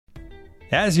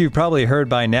As you've probably heard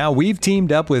by now, we've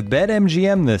teamed up with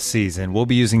BetMGM this season. We'll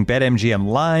be using BetMGM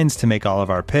lines to make all of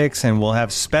our picks, and we'll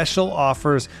have special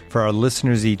offers for our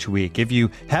listeners each week. If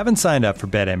you haven't signed up for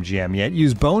BetMGM yet,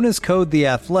 use bonus code The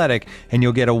Athletic, and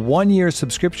you'll get a 1-year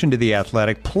subscription to The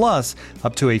Athletic, plus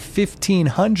up to a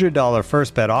 $1,500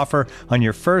 first bet offer on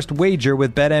your first wager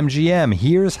with BetMGM.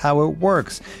 Here's how it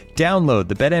works. Download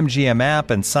the BetMGM app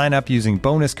and sign up using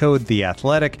bonus code The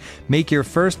Athletic. Make your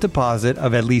first deposit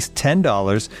of at least $10.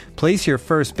 Place your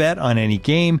first bet on any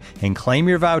game and claim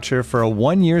your voucher for a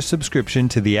 1-year subscription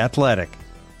to The Athletic.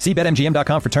 See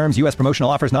BetMGM.com for terms. U.S. promotional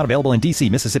offers not available in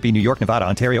D.C., Mississippi, New York, Nevada,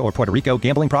 Ontario, or Puerto Rico.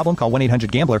 Gambling problem? Call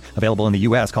 1-800-GAMBLER. Available in the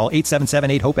U.S. Call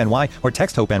 877-8-HOPE-NY or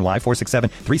text HOPE-NY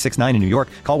 467-369 in New York.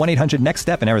 Call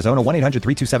 1-800-NEXT-STEP in Arizona.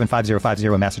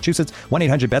 1-800-327-5050 in Massachusetts.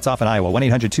 1-800-BETS-OFF in Iowa.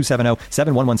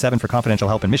 1-800-270-7117 for confidential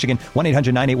help in Michigan.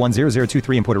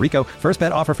 1-800-981-0023 in Puerto Rico. First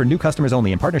bet offer for new customers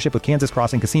only in partnership with Kansas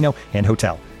Crossing Casino and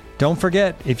Hotel. Don't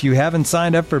forget, if you haven't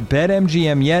signed up for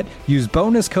BetMGM yet, use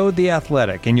bonus code The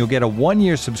Athletic, and you'll get a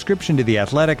 1-year subscription to The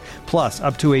Athletic, plus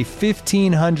up to a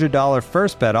 $1,500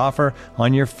 first bet offer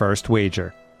on your first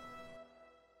wager.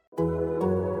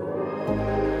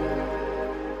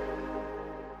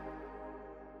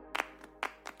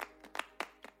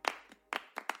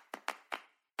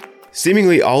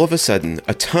 Seemingly all of a sudden,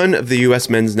 a ton of the U.S.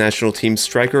 men's national team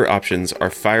striker options are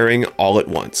firing all at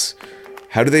once.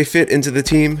 How do they fit into the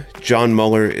team? John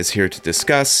Mueller is here to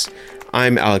discuss.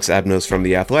 I'm Alex Abnos from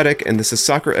The Athletic, and this is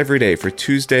Soccer Every Day for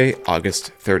Tuesday,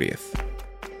 August 30th.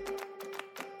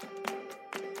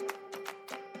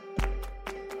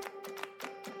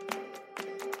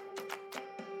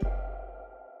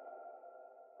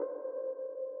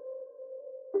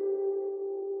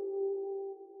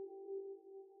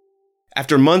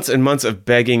 After months and months of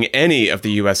begging any of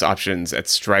the U.S. options at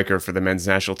striker for the men's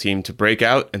national team to break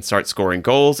out and start scoring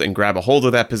goals and grab a hold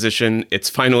of that position, it's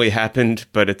finally happened,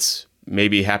 but it's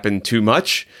maybe happened too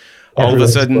much. All of a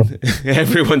sudden,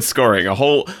 everyone's scoring. A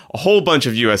whole bunch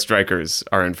of U.S. strikers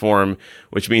are in form,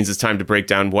 which means it's time to break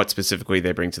down what specifically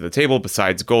they bring to the table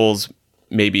besides goals,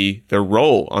 maybe their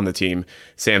role on the team.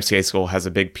 Sam Skaiskal has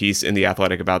a big piece in The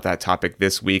Athletic about that topic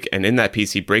this week, and in that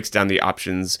piece, he breaks down the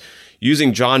options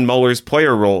using John Mueller's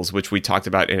player roles, which we talked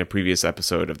about in a previous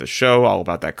episode of the show, all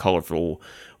about that colorful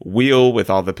wheel with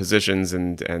all the positions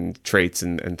and traits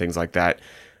and things like that.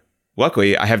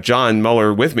 Luckily, I have John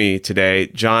Mueller with me today.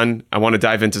 John, I want to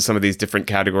dive into some of these different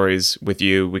categories with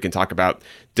you. We can talk about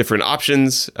different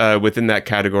options within that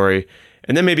category,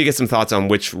 and then maybe get some thoughts on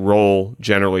which role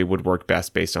generally would work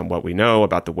best based on what we know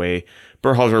about the way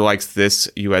Berhalter likes this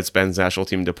U.S. men's national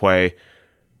team to play.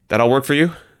 That all work for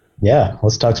you? Yeah,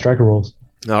 let's talk striker roles.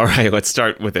 All right, let's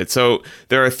start with it. So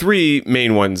there are three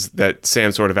main ones that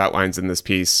Sam sort of outlines in this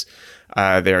piece.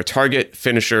 They are target,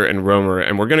 finisher, and roamer.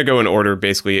 And we're going to go in order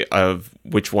basically of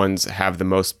which ones have the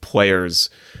most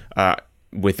players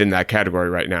within that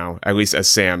category right now, at least as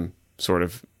Sam sort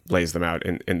of lays them out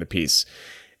in the piece.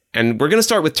 And we're going to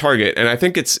start with target. And I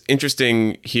think it's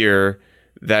interesting here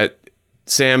that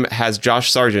Sam has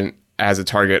Josh Sargent as a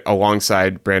target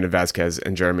alongside Brandon Vazquez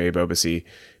and Jeremy Ebobisse,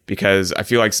 because I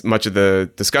feel like much of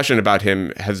the discussion about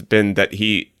him has been that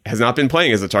he has not been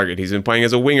playing as a target. He's been playing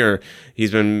as a winger.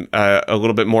 He's been a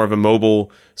little bit more of a mobile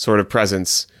sort of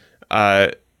presence.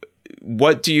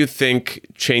 What do you think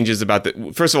changes about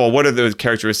the... First of all, what are the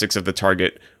characteristics of the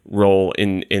target role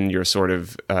in your sort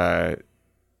of...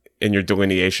 in your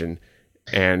delineation?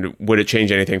 And would it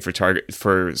change anything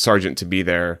for Sargent to be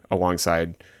there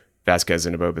alongside Vazquez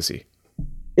and Ebobisse?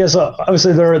 Yeah, so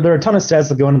obviously there are a ton of stats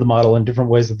that go into the model and different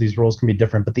ways that these roles can be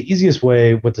different. But the easiest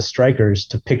way with the strikers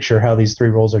to picture how these three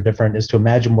roles are different is to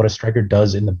imagine what a striker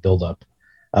does in the buildup.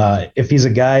 If he's a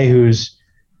guy who's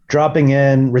dropping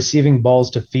in, receiving balls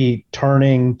to feet,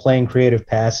 turning, playing creative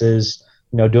passes,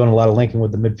 doing a lot of linking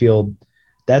with the midfield,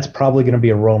 that's probably going to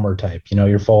be a roamer type.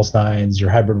 Your false nines, your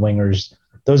hybrid wingers,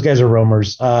 those guys are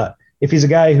roamers. If he's a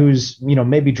guy who's,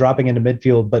 maybe dropping into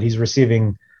midfield, but he's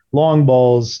receiving long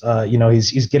balls,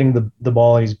 he's getting the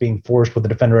ball and he's being forced with the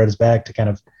defender at his back to kind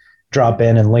of drop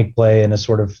in and link play in a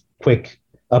sort of quick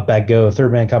up back go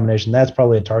third man combination. That's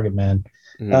probably a target man.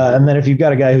 Mm-hmm. And then if you've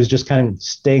got a guy who's just kind of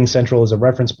staying central as a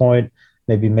reference point,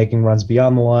 maybe making runs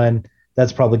beyond the line,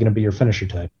 that's probably going to be your finisher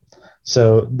type.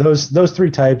 So those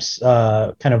three types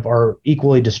kind of are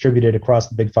equally distributed across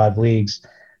the Big Five leagues.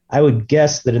 I would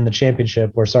guess that in the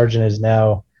championship where Sargent is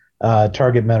now,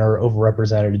 target men are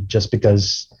overrepresented just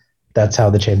because that's how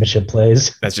the championship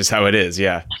plays. That's just how it is,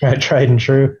 yeah. Tried and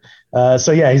true.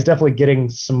 So yeah, he's definitely getting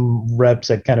some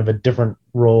reps at kind of a different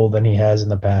role than he has in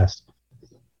the past.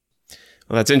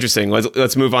 Well, that's interesting.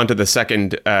 Let's move on to the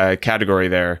second category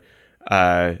there.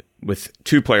 with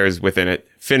two players within it,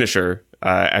 finisher,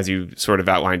 as you sort of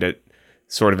outlined it,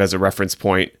 sort of as a reference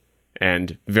point,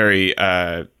 and very,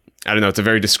 I don't know, it's a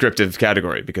very descriptive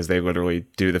category because they literally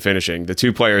do the finishing. The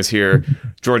two players here,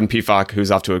 Jordan Pefok,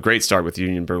 who's off to a great start with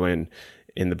Union Berlin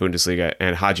in the Bundesliga,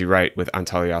 and Haji Wright with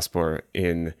Antalyaspor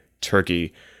in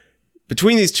Turkey.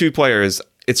 Between these two players,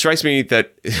 it strikes me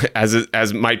that,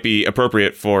 as might be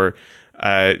appropriate for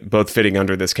both fitting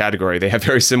under this category, they have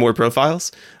very similar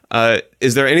profiles.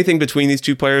 Is there anything between these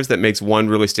two players that makes one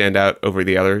really stand out over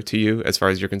the other to you, as far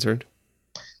as you're concerned?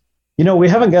 We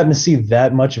haven't gotten to see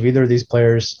that much of either of these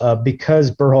players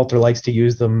because Berhalter likes to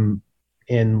use them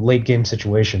in late game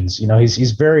situations.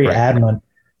 He's very adamant.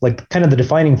 Like, kind of the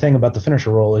defining thing about the finisher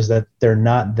role is that they're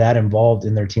not that involved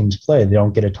in their team's play. They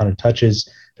don't get a ton of touches.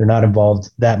 They're not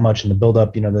involved that much in the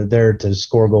buildup. They're there to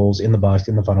score goals in the box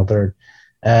in the final third.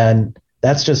 And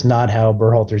that's just not how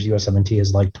Berhalter's USMNT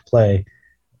is like to play.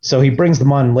 So he brings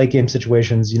them on in late game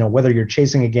situations, whether you're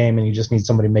chasing a game and you just need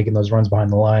somebody making those runs behind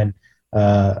the line,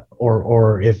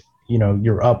 or if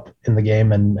you're up in the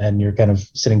game and you're kind of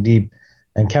sitting deep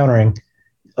and countering,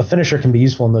 a finisher can be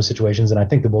useful in those situations, and I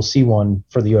think that we'll see one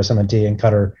for the USMNT and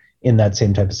Qatar in that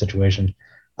same type of situation.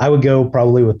 I would go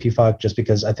probably with Pefok just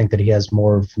because I think that he has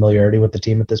more familiarity with the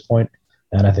team at this point,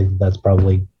 and I think that's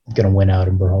probably going to win out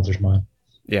in Berhalter's mind.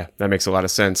 Yeah, that makes a lot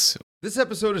of sense. This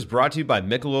episode is brought to you by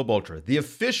Michelob Ultra, the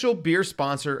official beer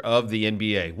sponsor of the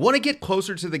NBA. Want to get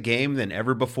closer to the game than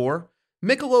ever before?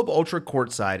 Michelob Ultra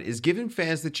Courtside is giving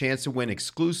fans the chance to win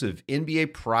exclusive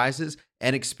NBA prizes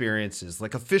and experiences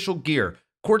like official gear,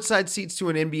 courtside seats to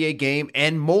an NBA game,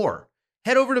 and more.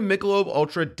 Head over to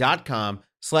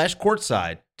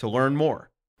MichelobUltra.com/courtside to learn more.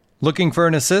 Looking for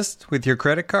an assist with your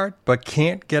credit card, but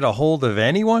can't get a hold of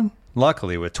anyone?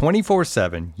 Luckily, with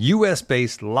 24/7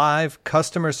 US-based live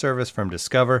customer service from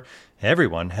Discover,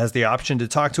 everyone has the option to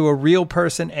talk to a real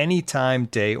person anytime,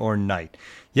 day or night.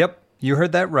 Yep, you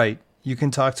heard that right. You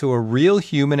can talk to a real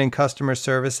human in customer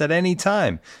service at any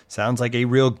time. Sounds like a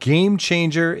real game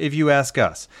changer if you ask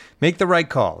us. Make the right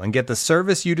call and get the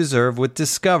service you deserve with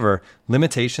Discover.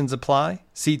 Limitations apply.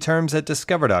 See terms at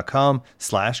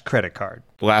discover.com/creditcard.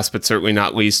 Last but certainly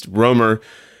not least, Romer.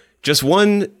 Just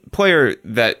one player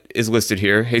that is listed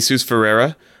here, Jesus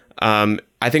Ferreira. I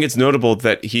think it's notable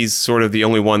that he's sort of the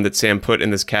only one that Sam put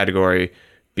in this category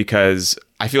because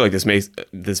I feel like this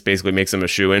basically makes him a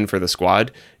shoo-in for the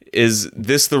squad. Is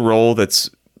this the role that's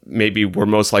maybe we're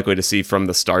most likely to see from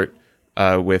the start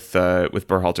with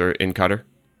Berhalter in Qatar?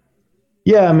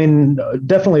 Yeah, I mean,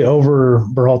 definitely over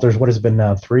Berhalter's what has been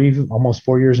now almost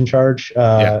 4 years in charge.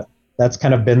 That's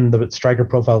kind of been the striker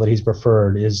profile that he's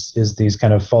preferred is these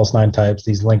kind of false nine types,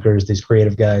 these linkers, these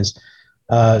creative guys.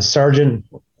 Sargent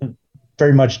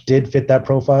very much did fit that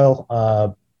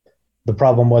profile. The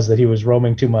problem was that he was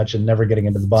roaming too much and never getting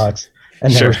into the box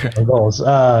and never scoring goals.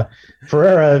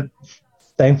 Ferreira,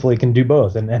 thankfully, can do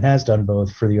both and has done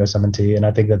both for the USMNT, and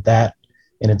I think that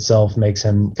in itself makes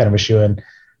him kind of a shoo-in.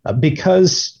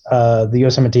 Because the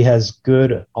USMNT has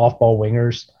good off-ball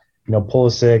wingers,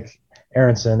 Pulisic,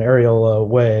 Aronson, Areola,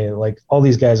 Way, like all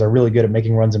these guys are really good at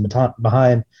making runs in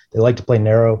behind. They like to play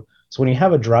narrow. So when you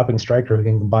have a dropping striker who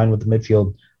can combine with the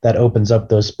midfield, that opens up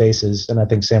those spaces. And I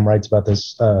think Sam writes about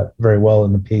this very well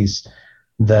in the piece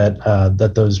that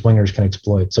those wingers can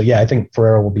exploit. So, yeah, I think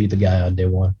Ferreira will be the guy on day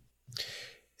one.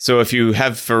 So if you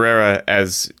have Ferreira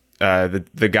as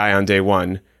the guy on day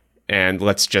one, and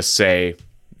let's just say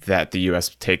that the U.S.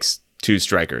 takes two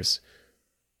strikers,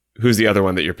 who's the other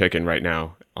one that you're picking right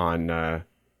now on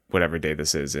whatever day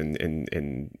this is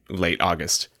in late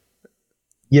August?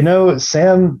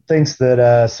 Sam thinks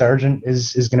that Sargent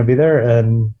is going to be there,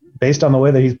 and based on the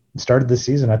way that he started this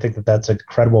season, I think that that's a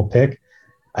credible pick.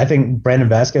 I think Brandon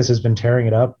Vasquez has been tearing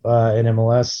it up in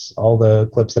MLS. All the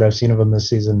clips that I've seen of him this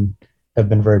season have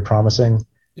been very promising,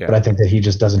 but I think that he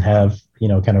just doesn't have,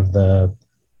 kind of the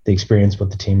experience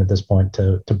with the team at this point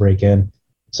to break in.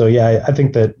 So, yeah, I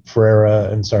think that Ferreira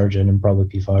and Sargent and probably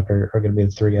Pefok are going to be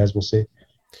the three guys we'll see.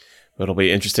 It'll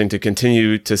be interesting to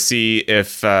continue to see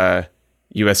if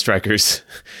U.S. strikers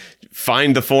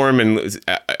find the form, and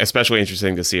especially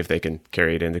interesting to see if they can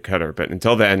carry it into Qatar. But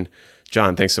until then,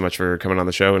 John, thanks so much for coming on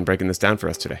the show and breaking this down for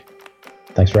us today.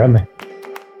 Thanks for having me.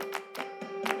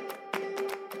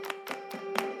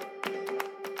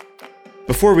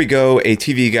 Before we go, a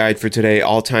TV guide for today.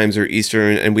 All times are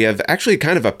Eastern, and we have actually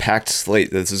kind of a packed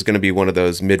slate. This is going to be one of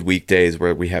those midweek days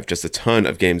where we have just a ton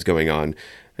of games going on.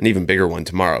 an even bigger one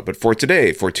tomorrow. But for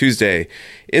today, for Tuesday,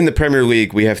 in the Premier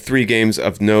League, we have 3 games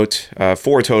of note,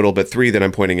 4 total, but 3 that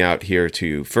I'm pointing out here to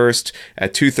you. First,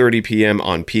 at 2:30 p.m.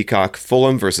 on Peacock,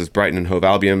 Fulham versus Brighton and Hove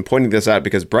Albion. Pointing this out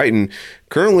because Brighton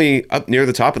currently up near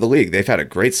the top of the league. They've had a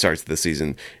great start to the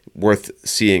season. Worth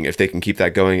seeing if they can keep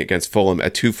that going against Fulham.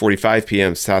 At 2:45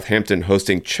 p.m., Southampton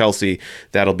hosting Chelsea.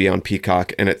 That'll be on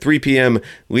Peacock. And at 3 p.m.,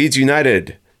 Leeds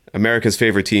United, America's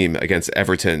favorite team, against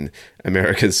Everton,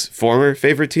 America's former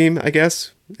favorite team, I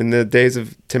guess, in the days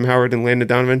of Tim Howard and Landon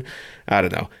Donovan. I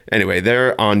don't know. Anyway,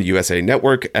 they're on USA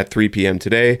Network at 3 p.m.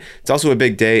 today. It's also a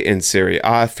big day in Serie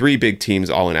A. 3 big teams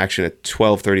all in action at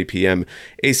 12:30 p.m.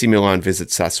 AC Milan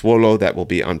visits Sassuolo. That will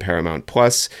be on Paramount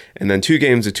Plus. And then 2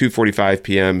 games at 2:45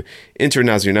 p.m.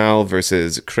 Internazionale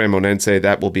versus Cremonense.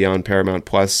 That will be on Paramount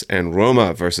Plus. And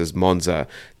Roma versus Monza.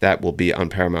 That will be on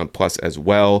Paramount Plus as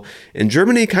well. In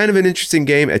Germany, kind of an interesting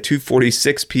game at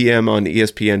 2:46 p.m. on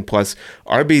ESPN Plus.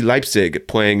 RB Leipzig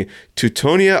playing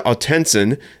Teutonia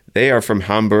Ottensen. They are from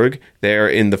Hamburg. They are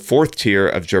in the 4th tier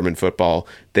of German football.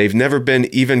 They've never been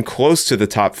even close to the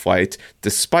top flight,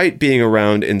 despite being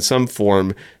around in some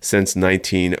form since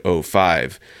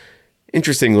 1905.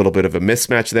 Interesting little bit of a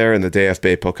mismatch there in the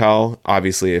DFB Pokal.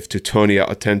 Obviously, if Teutonia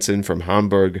Ottensen from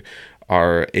Hamburg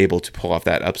are able to pull off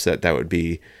that upset, that would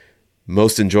be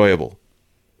most enjoyable.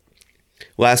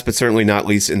 Last but certainly not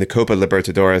least, in the Copa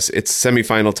Libertadores, it's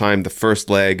semifinal time, the first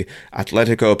leg,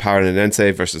 Atletico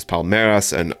Paranaense versus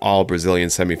Palmeiras, an all-Brazilian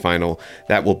semifinal.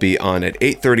 That will be on at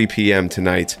 8:30 p.m.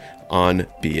 tonight on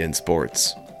beIN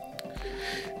Sports.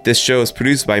 This show is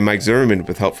produced by Mike Zimmerman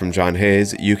with help from John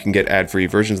Hayes. You can get ad-free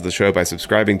versions of the show by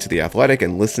subscribing to The Athletic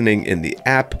and listening in the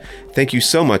app. Thank you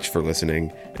so much for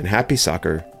listening, and happy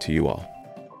soccer to you all.